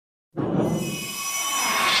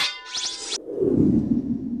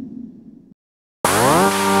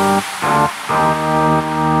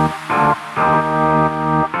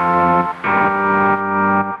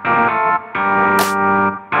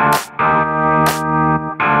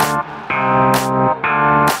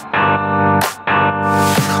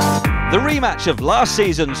rematch of last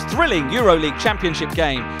season's thrilling Euroleague Championship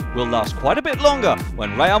game will last quite a bit longer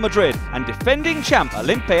when Real Madrid and defending champ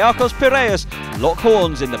Olympiacos Piraeus lock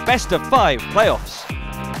horns in the best-of-5 playoffs.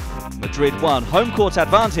 Madrid won home court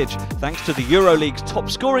advantage thanks to the Euroleague's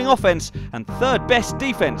top-scoring offense and third-best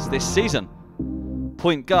defense this season.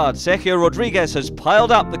 Point guard Sergio Rodriguez has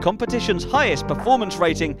piled up the competition's highest performance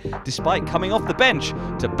rating despite coming off the bench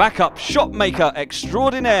to back up shot-maker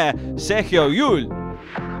extraordinaire Sergio Llull.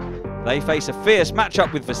 They face a fierce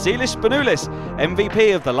matchup with Vasilis Spanoulis,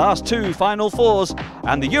 MVP of the last 2 Final Fours,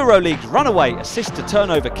 and the Euroleague's runaway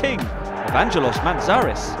assist-to-turnover king, Evangelos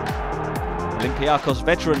Mantzaris. Olympiacos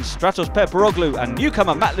veterans Stratos Perperoglu and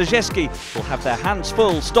newcomer Matt Lejewski will have their hands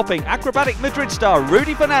full stopping acrobatic Madrid star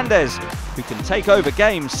Rudy Fernandez, who can take over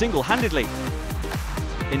games single-handedly.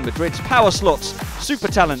 In Madrid's power slots, super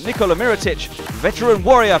talent Nikola Mirotic, veteran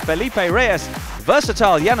warrior Felipe Reyes,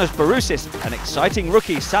 versatile Janos Barousis and exciting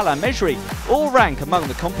rookie Salah Mejri all rank among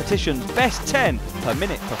the competition's best 10 per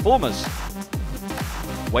minute performers.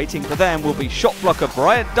 Waiting for them will be shot blocker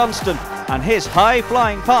Bryant Dunstan and his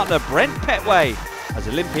high-flying partner Brent Petway, as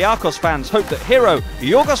Olympiacos fans hope that hero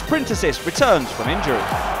Yorgos Printasis returns from injury.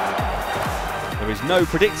 There is no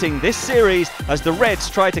predicting this series as the Reds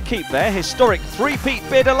try to keep their historic three-peat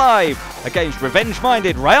bid alive against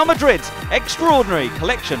revenge-minded Real Madrid's extraordinary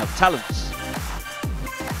collection of talents.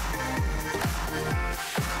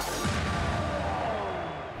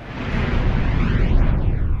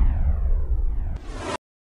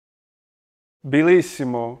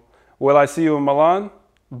 Bellissimo. Will I see you in Milan?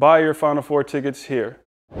 Buy your Final Four tickets here.